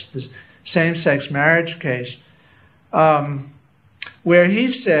case, the same-sex marriage case, where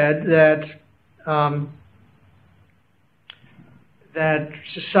he said that that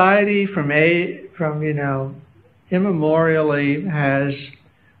society from immemorially has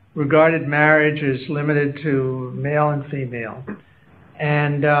regarded marriage as limited to male and female.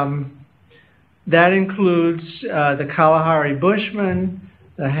 And that includes the Kalahari Bushmen,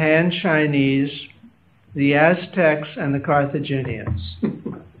 the Han Chinese, the Aztecs, and the Carthaginians.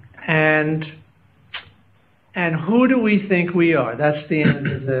 And who do we think we are? That's the end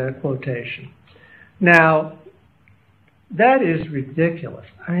of the quotation. Now, that is ridiculous.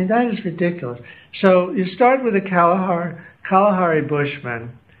 That is ridiculous. So you start with the Kalahari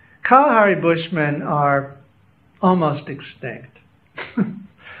Bushmen. Kalahari Bushmen are almost extinct.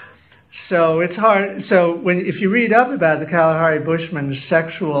 So it's hard. So if you read up about the Kalahari Busmen's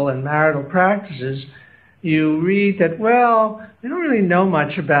sexual and marital practices, you read that, well, they don't really know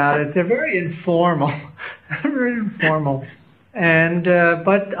much about it. They're very informal. Very informal. And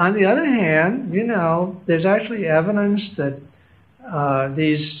but on the other hand, there's actually evidence that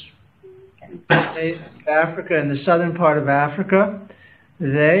these Africa and the southern part of Africa,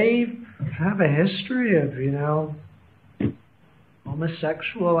 they have a history of,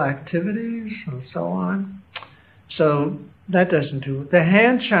 homosexual activities and so on. So that doesn't do it. The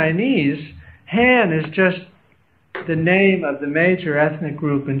Han Chinese, Han is just the name of the major ethnic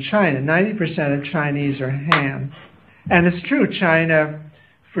group in China. 90% of Chinese are Han. And it's true, China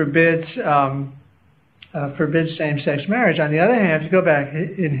forbids same-sex marriage. On the other hand, if you go back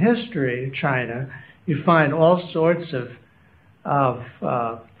in history, China, you find all sorts of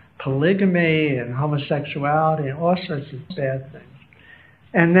polygamy and homosexuality and all sorts of bad things.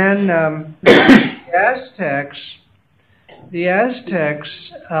 And then the Aztecs,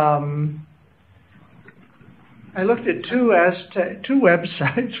 I looked at two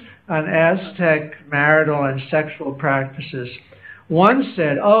websites on Aztec marital and sexual practices. One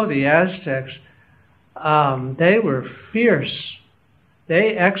said, the Aztecs, they were fierce.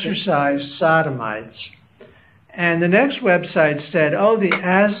 They exercised sodomites. And the next website said, oh, the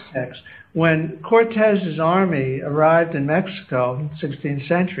Aztecs, when Cortez's army arrived in Mexico in the 16th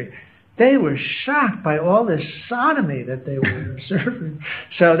century, they were shocked by all this sodomy that they were observing.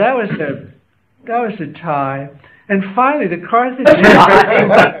 So that was the tie. And finally, the Carthaginians.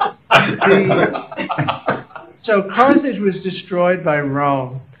 So Carthage was destroyed by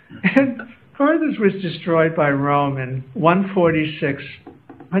Rome. And Carthage was destroyed by Rome in 146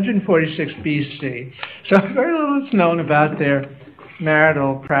 BC. So very little is known about their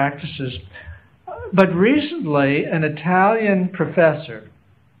marital practices. But recently, an Italian professor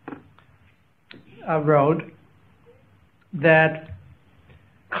wrote that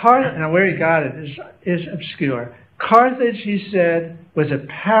now where he got it is obscure. Carthage, he said, was a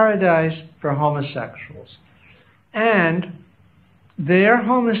paradise for homosexuals. And their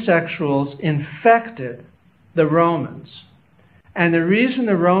homosexuals infected the Romans. And the reason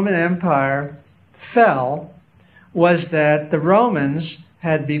the Roman Empire fell was that the Romans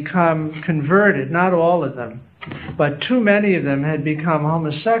had become converted, not all of them, but too many of them had become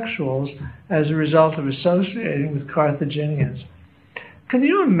homosexuals as a result of associating with Carthaginians. Can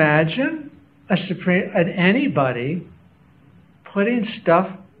you imagine anybody putting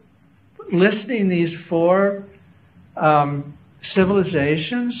listing these four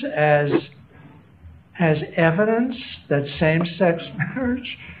civilizations as evidence that same-sex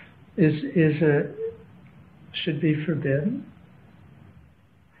marriage should be forbidden?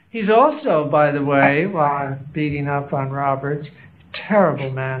 He's also, by the way, while I'm beating up on Roberts, terrible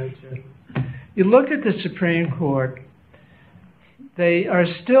manager. You look at the Supreme Court, they are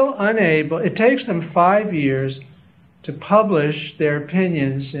still unable, it takes them 5 years to publish their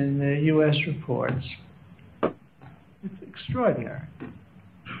opinions in the U.S. reports. It's extraordinary.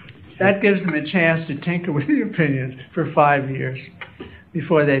 That gives them a chance to tinker with the opinions for 5 years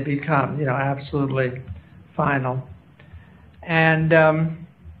before they become, absolutely final. And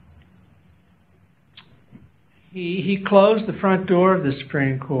he closed the front door of the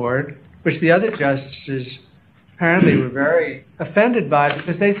Supreme Court, which the other justices apparently were very offended by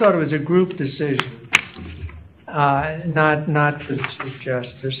because they thought it was a group decision, not for the Chief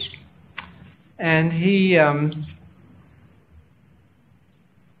Justice. And he,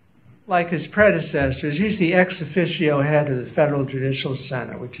 like his predecessors, he's the ex officio head of the Federal Judicial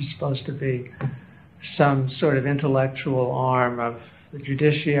Center, which is supposed to be some sort of intellectual arm of the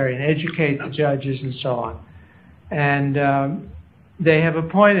judiciary and educate the judges and so on. And they have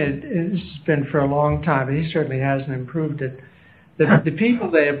appointed, this has been for a long time, but he certainly hasn't improved it, the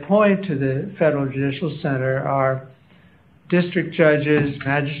people they appoint to the Federal Judicial Center are district judges,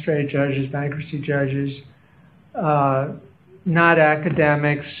 magistrate judges, bankruptcy judges, not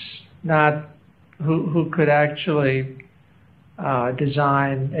academics, not who could actually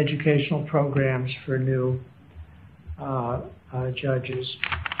design educational programs for new judges.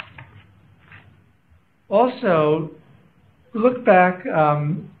 Also, look back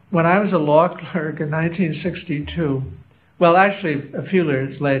when I was a law clerk in 1962. Well, actually, a few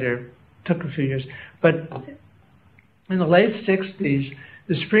years later, took a few years. But in the late 60s,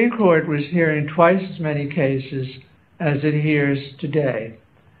 the Supreme Court was hearing twice as many cases as it hears today.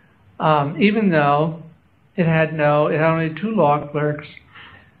 Even though it had only 2 law clerks.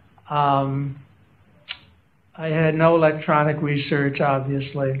 I had no electronic research,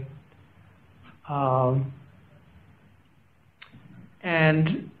 obviously.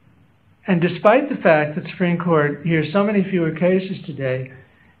 And despite the fact that the Supreme Court hears so many fewer cases today,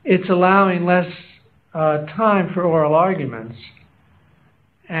 it's allowing less time for oral arguments.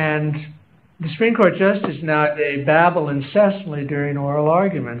 And the Supreme Court justices nowadays babble incessantly during oral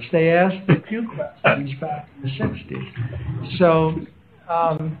arguments. They ask a few questions back in the 60s. So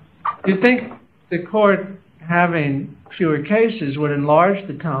you'd think the court having fewer cases would enlarge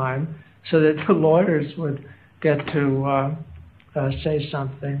the time so that the lawyers would get to say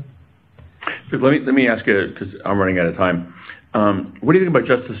something. So let me ask you, because I'm running out of time. What do you think about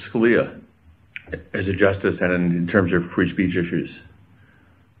Justice Scalia as a justice and in terms of free speech issues?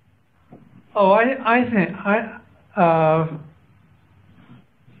 Oh, I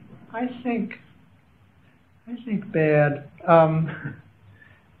think bad.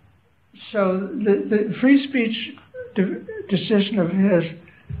 So the free speech decision of his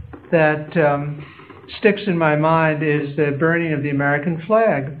that sticks in my mind is the burning of the American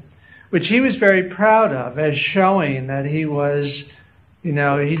flag, which he was very proud of as showing that he was,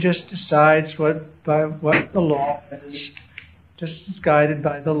 he just decides what the law is, just is guided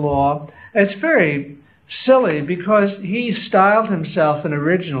by the law. It's very silly because he styled himself an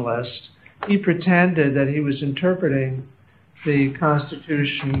originalist he pretended that he was interpreting the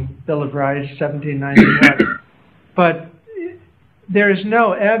Constitution, Bill of Rights, 1791. But there is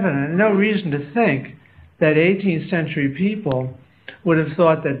no evidence, no reason to think that 18th century people would have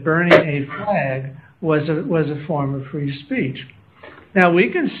thought that burning a flag was a form of free speech. Now, we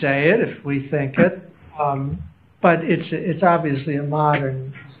can say it if we think it, but it's obviously a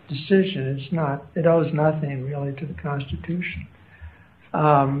modern decision. It's not. It owes nothing really to the Constitution.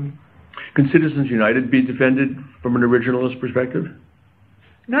 Can Citizens United be defended from an originalist perspective?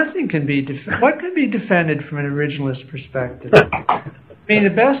 Nothing can be defended. What can be defended from an originalist perspective? I mean,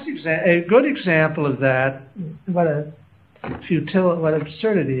 a good example of that, what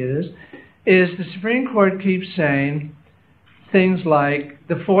absurdity it is the Supreme Court keeps saying things like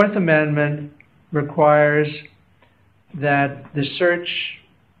the Fourth Amendment requires that the search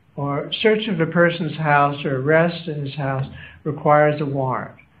of a person's house or arrest in his house requires a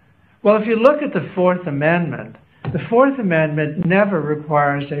warrant. Well, if you look at the Fourth Amendment never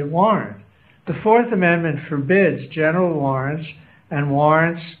requires a warrant. The Fourth Amendment forbids general warrants and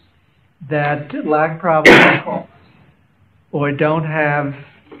warrants that lack probable cause or don't have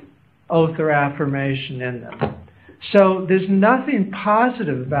oath or affirmation in them. So there's nothing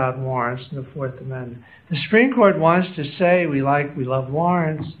positive about warrants in the Fourth Amendment. The Supreme Court wants to say we love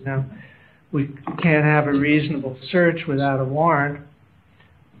warrants. We can't have a reasonable search without a warrant.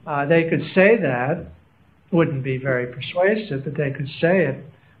 They could say that. Wouldn't be very persuasive, but they could say it.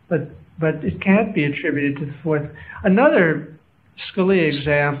 But it can't be attributed to the Fourth. Another Scalia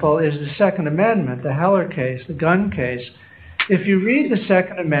example is the Second Amendment, the Heller case, the gun case. If you read the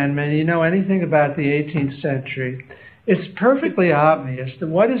Second Amendment and you know anything about the 18th century, it's perfectly obvious that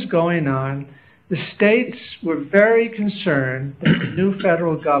what is going on, the states were very concerned that the new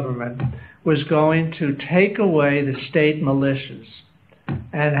federal government was going to take away the state militias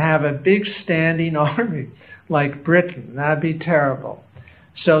and have a big standing army like Britain. That'd be terrible.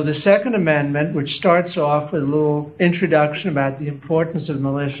 So the Second Amendment, which starts off with a little introduction about the importance of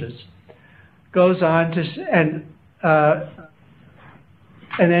militias, goes on to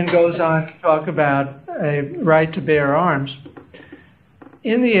and then goes on to talk about a right to bear arms.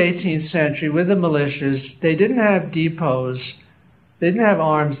 In the 18th century, with the militias, they didn't have depots. They didn't have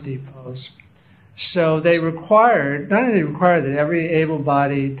arms depots. So they required, not only required that every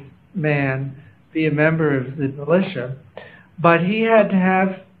able-bodied man be a member of the militia, but he had to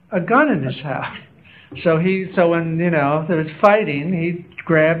have a gun in his house. So when, if there was fighting, he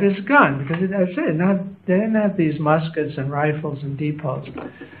grabbed his gun, because as I said, they didn't have these muskets and rifles and depots.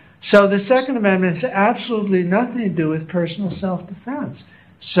 So the Second Amendment has absolutely nothing to do with personal self-defense.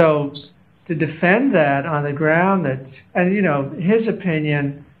 So to defend that on the ground that, and his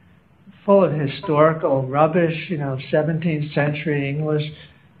opinion, full of historical rubbish, 17th century English,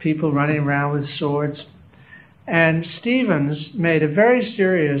 people running around with swords. And Stevens made a very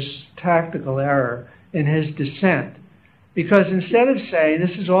serious tactical error in his dissent, because instead of saying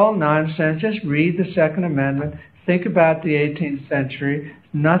this is all nonsense, just read the Second Amendment, think about the 18th century,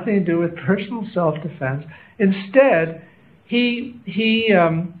 nothing to do with personal self-defense. Instead, he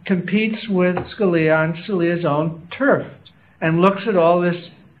competes with Scalia on Scalia's own turf and looks at all this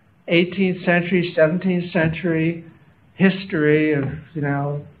 18th century, 17th century history of,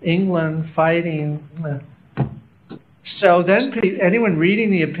 England fighting. So then anyone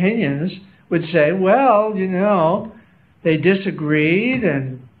reading the opinions would say, well, they disagreed,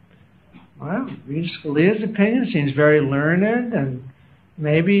 and, read Scalia's opinion, seems very learned, and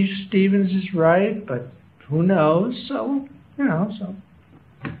maybe Stevens is right, but who knows? So, so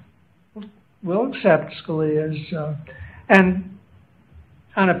we'll accept Scalia's. And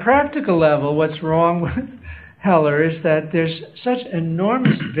on a practical level, what's wrong with Heller is that there's such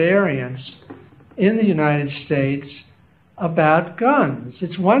enormous variance in the United States about guns.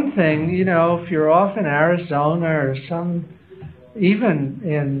 It's one thing, if you're off in Arizona or even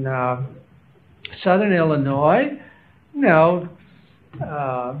in southern Illinois, there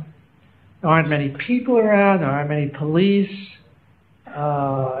aren't many people around, there aren't many police.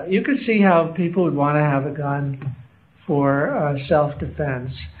 You could see how people would want to have a gun for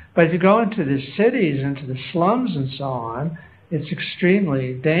self-defense. But if you go into the cities, into the slums and so on, it's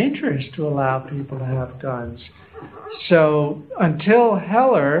extremely dangerous to allow people to have guns. So until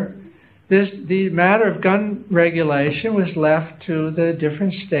Heller, the matter of gun regulation was left to the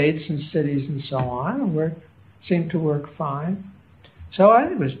different states and cities and so on, and seemed to work fine. So I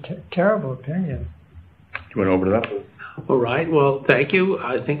think it was a terrible opinion. Do you want to open it up? All right. Well, thank you.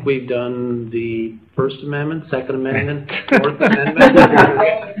 I think we've done the First Amendment, Second Amendment, Fourth Amendment.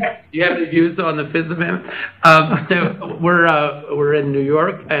 Do you have any views on the Fifth Amendment? So we're in New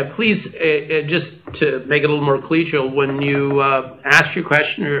York. Please, just to make it a little more collegial, when you ask your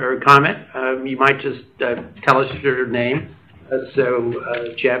question or comment, you might just tell us your name, so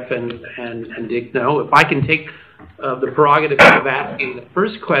Jeff and Dick know. If I can take the prerogative of asking the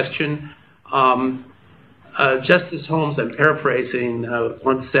first question. Justice Holmes, I'm paraphrasing,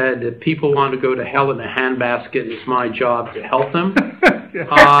 once said, if people want to go to hell in a handbasket, it's my job to help them.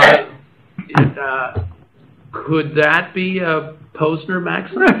 Could that be a Posner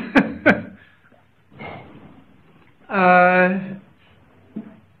maxim?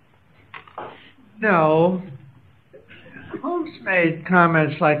 No. Holmes made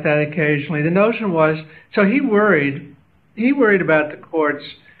comments like that occasionally. The notion was, so he worried about the courts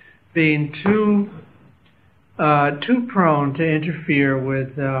being too prone to interfere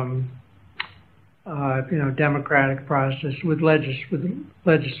with, democratic process with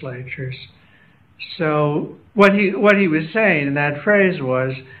legislatures. So what he was saying in that phrase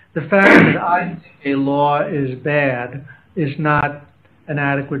was, the fact that I think a law is bad is not an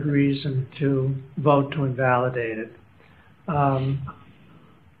adequate reason to vote to invalidate it. Of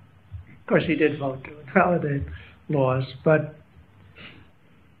course, he did vote to invalidate laws, but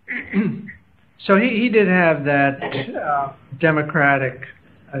so he did have that democratic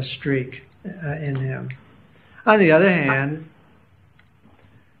streak in him. On the other hand,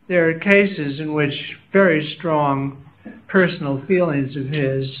 there are cases in which very strong personal feelings of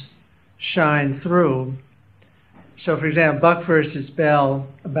his shine through. So, for example, Buck versus Bell,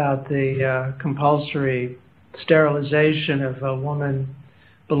 about the compulsory sterilization of a woman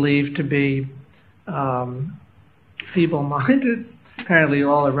believed to be feeble-minded, apparently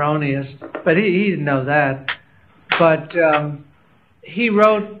all erroneous, but he didn't know that. But he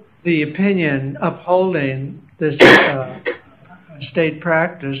wrote the opinion upholding this state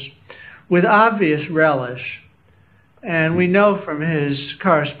practice with obvious relish. And we know from his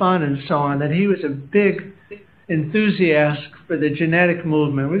correspondence and so on that he was a big enthusiast for the genetic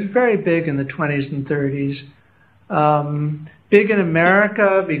movement. It was very big in the 20s and 30s. Big in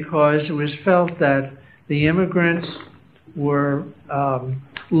America because it was felt that the immigrants were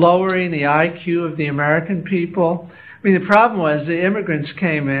lowering the IQ of the American people. I mean, the problem was the immigrants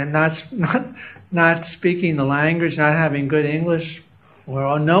came in not speaking the language, not having good English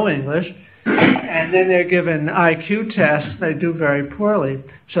or no English, and then they're given IQ tests. They do very poorly.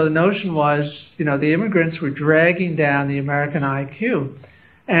 So the notion was, the immigrants were dragging down the American IQ,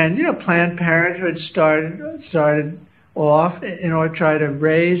 and Planned Parenthood started off in order to try to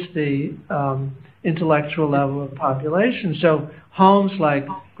raise the intellectual level of the population. So Holmes, like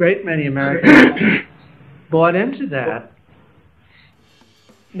a great many Americans, bought into that.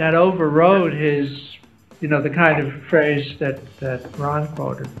 That overrode his, the kind of phrase that Ron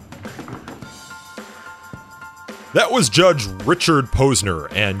quoted. That was Judge Richard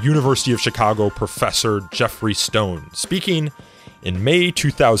Posner and University of Chicago professor Jeffrey Stone speaking in May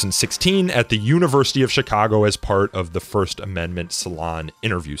 2016 at the University of Chicago as part of the First Amendment Salon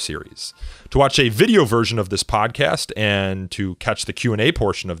interview series. To watch a video version of this podcast and to catch the Q&A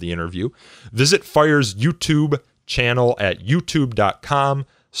portion of the interview, visit FIRE's YouTube channel at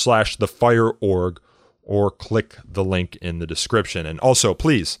youtube.com/thefire.org or click the link in the description. And also,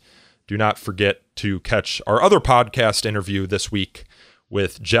 please do not forget to catch our other podcast interview this week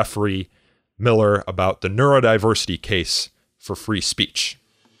with Jeffrey Miller about the neurodiversity case for free speech.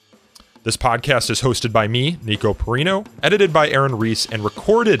 This podcast is hosted by me, Nico Perino, edited by Aaron Reese, and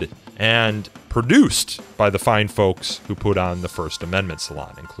recorded and produced by the fine folks who put on the First Amendment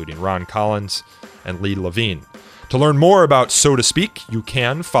Salon, including Ron Collins and Lee Levine. To learn more about So to Speak, you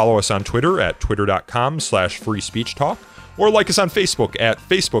can follow us on Twitter at twitter.com/freespeechtalk, or like us on Facebook at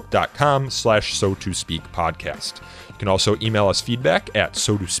facebook.com/so-to-speak-podcast. You can also email us feedback at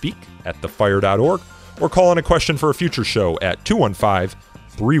so-to-speak@thefire.org, or call in a question for a future show at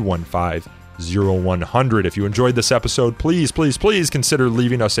 215-315-0100. If you enjoyed this episode, please consider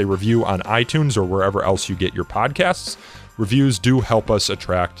leaving us a review on iTunes or wherever else you get your podcasts. Reviews do help us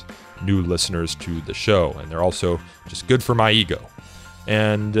attract new listeners to the show, and they're also just good for my ego.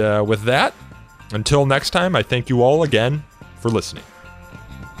 And with that, until next time, I thank you all again for listening.